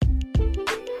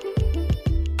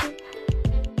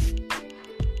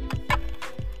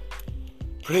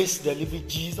Praise the living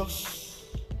Jesus.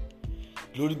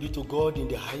 Glory be to God in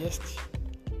the highest,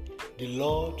 the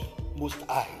Lord most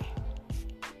high,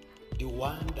 the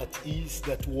one that is,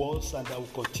 that was, and that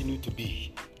will continue to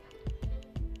be,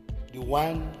 the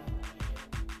one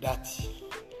that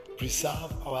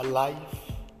preserved our life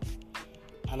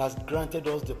and has granted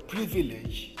us the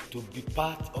privilege to be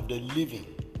part of the living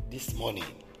this morning,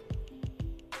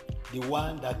 the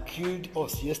one that killed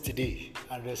us yesterday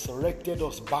and resurrected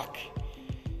us back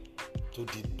to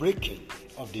the breaking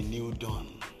of the new dawn.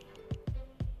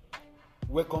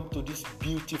 Welcome to this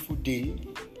beautiful day.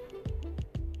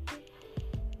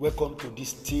 Welcome to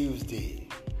this Tuesday.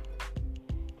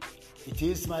 It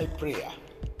is my prayer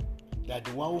that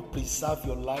the one who preserved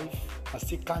your life and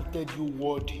still counted you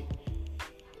worthy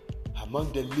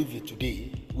among the living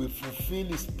today will fulfill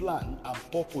his plan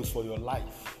and purpose for your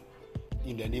life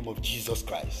in the name of Jesus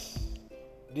Christ.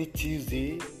 This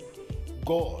Tuesday,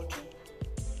 God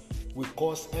will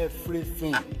cause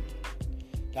everything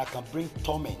that can bring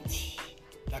torment,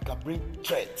 that can bring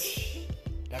threat,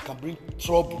 that can bring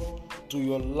trouble to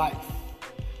your life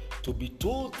to be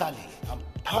totally and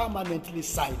permanently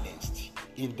silenced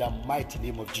in the mighty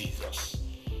name of Jesus.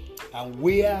 And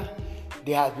where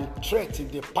there has been threat in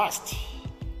the past,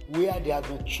 where there has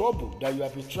been trouble that you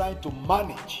have been trying to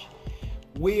manage,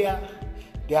 where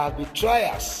there have been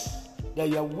trials that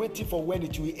you are waiting for when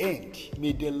it will end,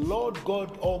 may the Lord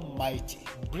God Almighty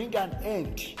bring an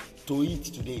end to it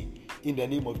today in the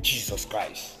name of Jesus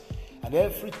Christ. And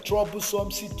every troublesome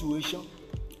situation,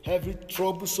 every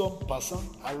troublesome person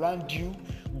around you,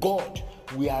 God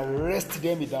will arrest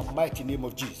them in the mighty name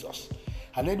of Jesus.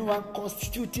 And anyone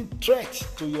constituting threat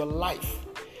to your life,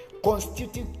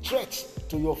 constituting threat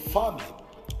to your family,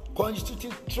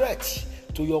 constituting threat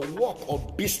to your work or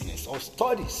business or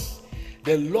studies,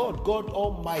 the Lord God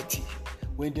Almighty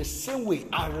will in the same way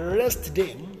arrest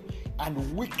them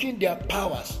and weaken their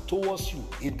powers towards you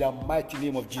in the mighty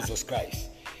name of Jesus Christ.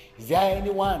 Is there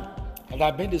anyone that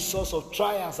has been the source of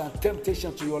trials and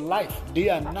temptation to your life day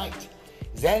and night?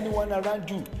 Is there anyone around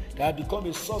you that has become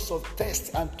a source of tests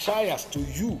and trials to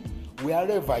you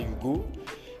wherever you go?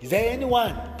 Is there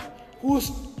anyone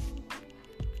whose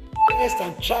test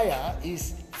and trial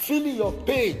is filling your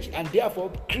page and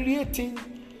therefore creating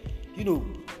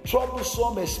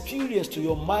troublesome experience to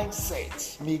your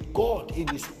mindset? May God in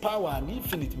his power and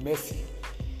infinite mercy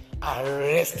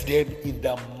arrest them in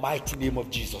the mighty name of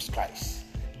Jesus Christ.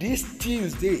 This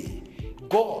Tuesday,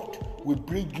 God will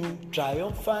bring you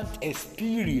triumphant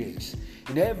experience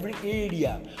in every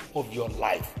area of your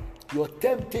life. Your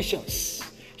temptations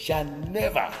shall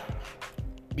never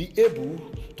be able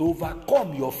to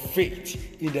overcome your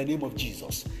faith in the name of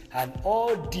Jesus. And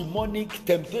all demonic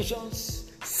temptations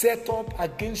set up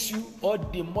against you, all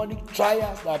demonic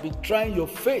trials that have been trying your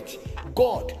faith,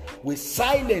 God will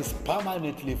silence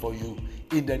permanently for you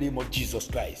in the name of Jesus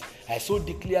Christ. I so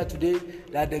declare today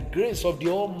that the grace of the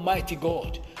Almighty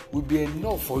God will be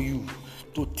enough for you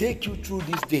to take you through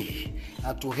this day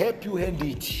and to help you end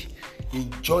it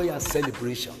in joy and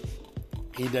celebration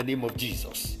in the name of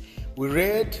Jesus. We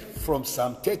read from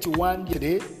Psalm 31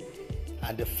 today,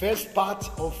 and the first part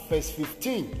of verse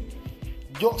 15.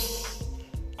 Just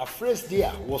a phrase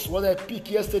there was what I picked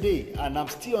yesterday, and I'm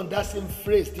still on that same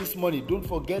phrase this morning. Don't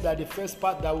forget that the first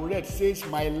part that we read says,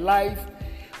 my life,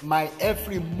 my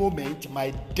every moment, my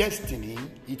destiny,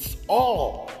 it's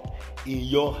all in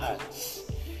your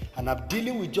hands. And I'm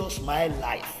dealing with just my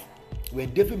life.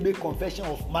 When David made confession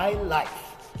of my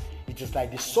life, it is like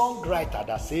the songwriter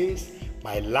that says,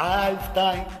 my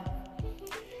lifetime,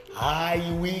 I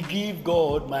will give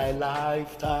God my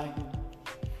lifetime.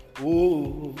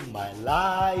 Oh, my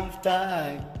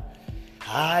lifetime,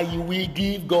 I will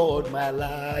give God my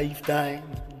lifetime.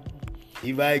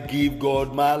 If I give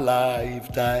God my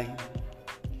lifetime,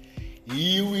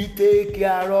 he will take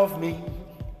care of me.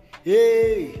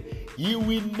 Hey, he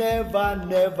will never,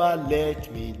 never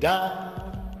let me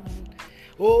down.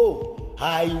 Oh,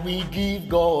 I will give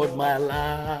God my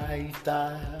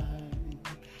lifetime.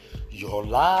 Your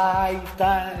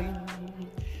lifetime,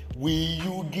 will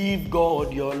you give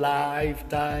God your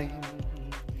lifetime?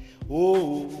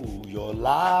 Oh, your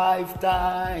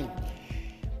lifetime,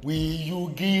 will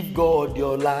you give God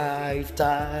your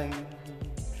lifetime?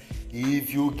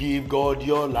 If you give God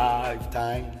your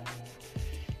lifetime,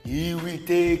 he will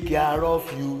take care of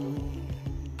you.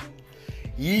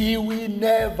 He will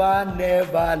never,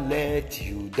 never let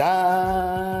you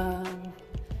down.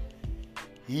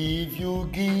 If you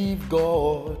give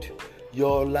God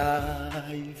your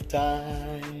lifetime.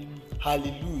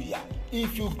 Hallelujah.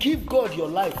 If you give God your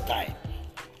lifetime,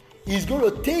 he's going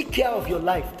to take care of your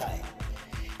lifetime.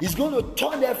 He's going to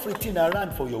turn everything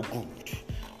around for your good.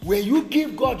 When you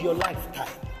give God your lifetime,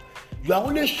 you are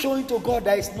only showing to God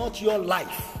that it's not your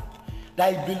life,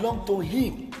 that it belongs to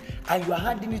Him, and you are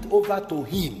handing it over to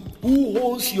Him who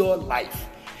owns your life.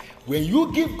 When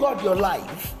you give God your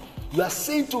life, you are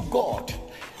saying to God,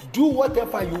 do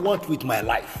whatever you want with my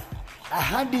life. I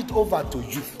hand it over to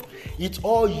you. It's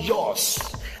all yours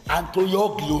and to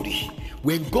your glory.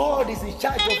 When God is in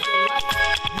charge of your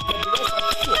life, you can be rest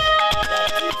assured that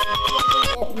things will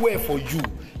surely work well for you.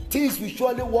 Things will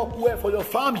surely work well for your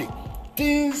family.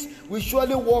 Things will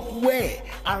surely work well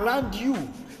around you,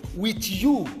 with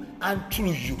you, and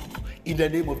through you. In the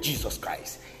name of Jesus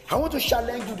Christ. I want to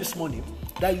challenge you this morning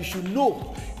that you should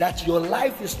know that your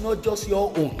life is not just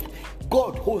your own.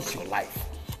 God holds your life.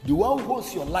 The one who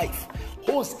holds your life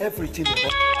holds everything about you.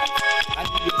 And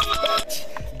you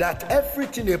expect that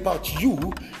everything about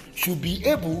you should be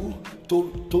able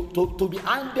to be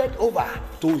handed over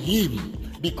to Him,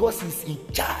 because He's in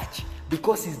charge,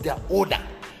 because He's the owner.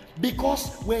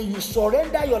 Because when you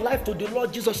surrender your life to the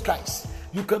Lord Jesus Christ,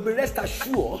 you can be rest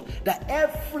assured that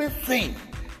everything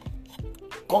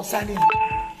concerning you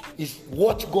is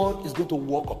what God is going to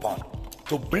work upon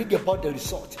to bring about the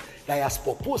result that He has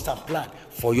proposed and planned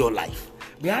for your life.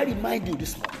 May I remind you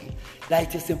this morning that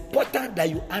it is important that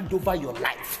you hand over your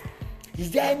life.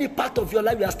 Is there any part of your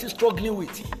life you are still struggling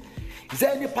with? Is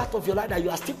there any part of your life that you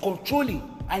are still controlling,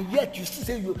 and yet you still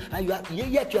say you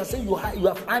are saying you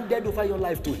have handed over your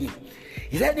life to Him?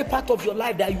 Is there any part of your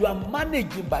life that you are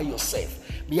managing by yourself?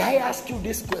 May I ask you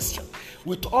this question?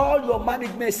 With all your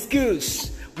management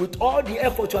skills, with all the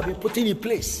effort you have been putting in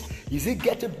place, is it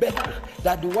getting better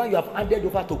than the one you have handed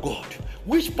over to God?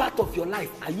 Which part of your life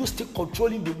are you still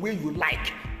controlling the way you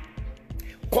like,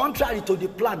 contrary to the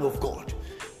plan of God?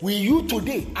 Will you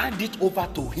today hand it over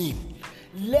to Him?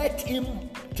 Let Him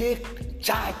take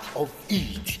charge of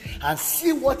it and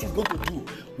see what He's going to do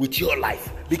with your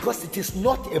life, because it is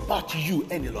not about you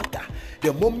any longer.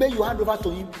 The moment you hand over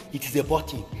to Him, it is about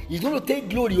Him. He's going to take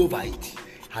glory over it,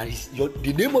 and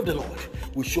the name of the Lord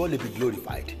will surely be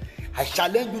glorified. I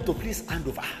challenge you to please hand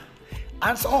over,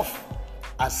 hands off,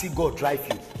 and see God drive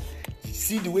you.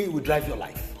 See the way He will drive your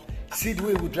life. See the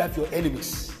way He will drive your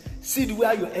enemies. See the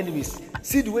way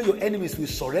your enemies will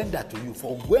surrender to you.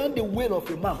 For when the will of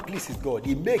a man pleases God,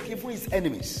 He makes even his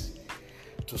enemies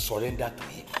to surrender to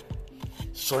Him.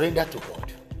 Surrender to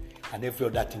God, and every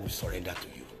other thing will surrender to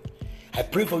you. I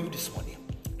pray for you this morning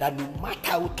that no matter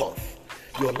how tough,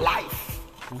 your life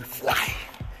will fly.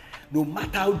 No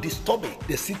matter how disturbing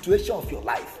the situation of your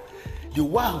life, the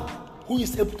one who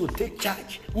is able to take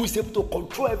charge, who is able to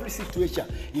control every situation,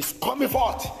 is coming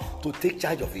forth to take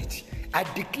charge of it. I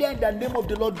declare in the name of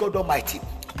the Lord God Almighty,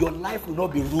 your life will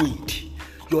not be ruined.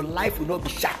 Your life will not be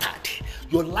shattered.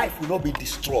 Your life will not be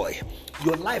destroyed.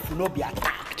 Your life will not be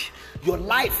attacked. Your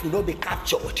life will not be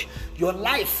captured. Your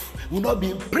life will not be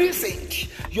imprisoned.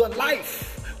 Your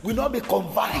life will not be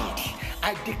confined.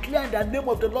 I declare in the name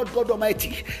of the Lord God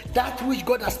Almighty, that which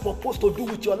God has proposed to do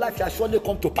with your life shall surely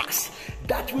come to pass.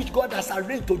 That which God has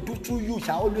arranged to do through you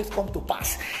shall always come to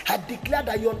pass. I declare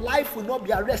that your life will not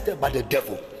be arrested by the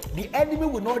devil. The enemy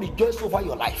will not rejoice over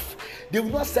your life. They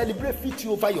will not celebrate victory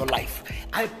over your life.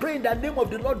 I pray in the name of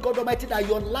the Lord God Almighty that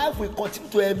your life will continue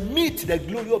to emit the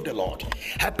glory of the Lord.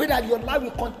 I pray that your life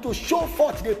will continue to show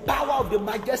forth the power of the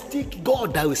majestic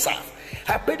God that we serve.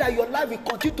 I pray that your life will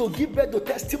continue to give birth to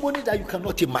testimonies that you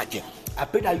cannot imagine. I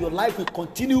pray that your life will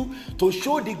continue to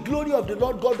show the glory of the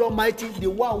Lord God Almighty, the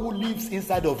one who lives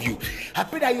inside of you. I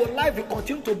pray that your life will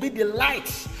continue to be the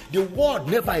light the world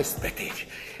never expected.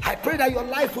 I pray that your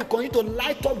life will continue to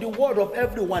light up the world of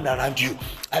everyone around you.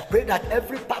 I pray that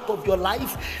every part of your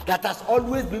life that has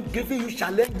always been giving you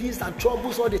challenges and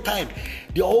troubles all the time,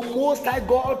 the Most High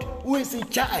God who is in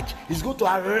charge is going to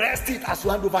arrest it as you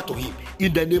hand over to Him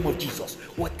in the name of Jesus.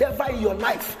 Whatever in your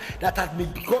life that has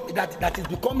been that is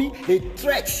becoming a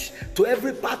threat to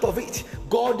every part of it,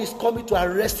 God is coming to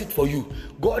arrest it for you.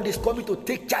 God is coming to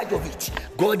take charge of it.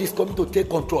 God is coming to take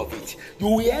control of it. You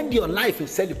will end your life in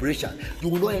celebration. You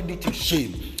will not end it in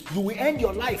shame. You will end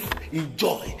your life in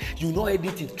joy. You will not end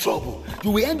it in trouble.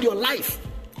 You will end your life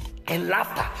in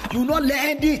laughter. You will not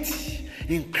end it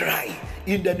in crying.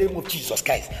 In the name of Jesus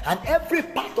Christ. And every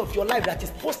part of your life that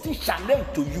is posting challenge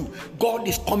to you, God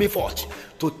is coming forth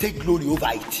to take glory over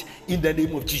it. In the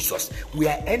name of Jesus.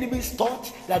 Where enemies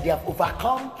thought that they have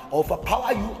overcome,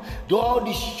 overpower you, God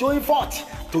is showing forth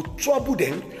to trouble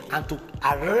them and to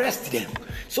arrest them,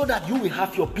 so that you will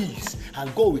have your peace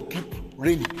and God will keep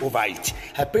reigning over it.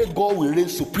 I pray God will reign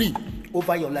supreme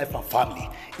over your life and family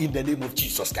in the name of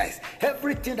Jesus Christ.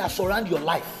 Everything that surrounds your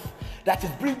life that is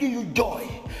bringing you joy,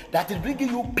 that is bringing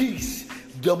you peace,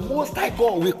 the Most High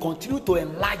God will continue to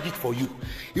enlarge it for you.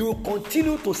 He will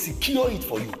continue to secure it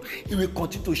for you. He will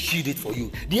continue to shield it for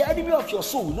you. The enemy of your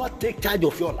soul will not take charge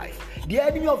of your life. The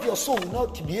enemy of your soul will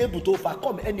not be able to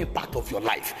overcome any part of your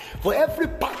life. For every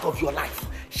part of your life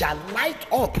shall light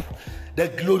up the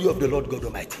glory of the Lord God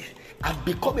Almighty and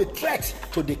become a threat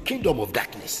to the kingdom of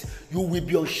darkness. You will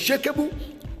be unshakable.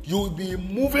 You will be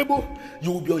immovable.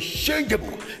 You will be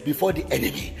unchangeable before the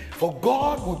enemy. For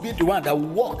God will be the one that will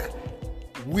walk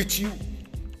with you,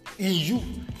 in you,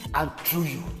 and through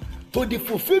you to the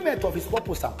fulfillment of his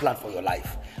purpose and plan for your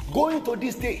life. Go into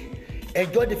this day,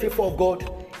 enjoy the favor of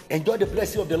God, enjoy the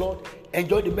blessing of the Lord,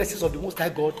 enjoy the mercies of the Most High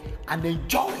God, and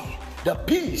enjoy the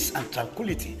peace and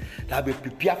tranquility that will be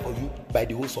prepared for you by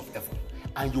the hosts of heaven,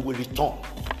 and you will return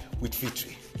with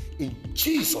victory. In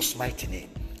Jesus' mighty name,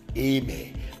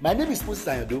 amen. My name is Moses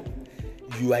Anyado.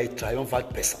 You are a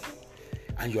triumphant person,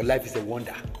 and your life is a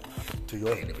wonder to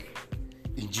your enemy.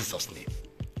 In Jesus' name,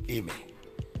 amen.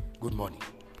 Good morning.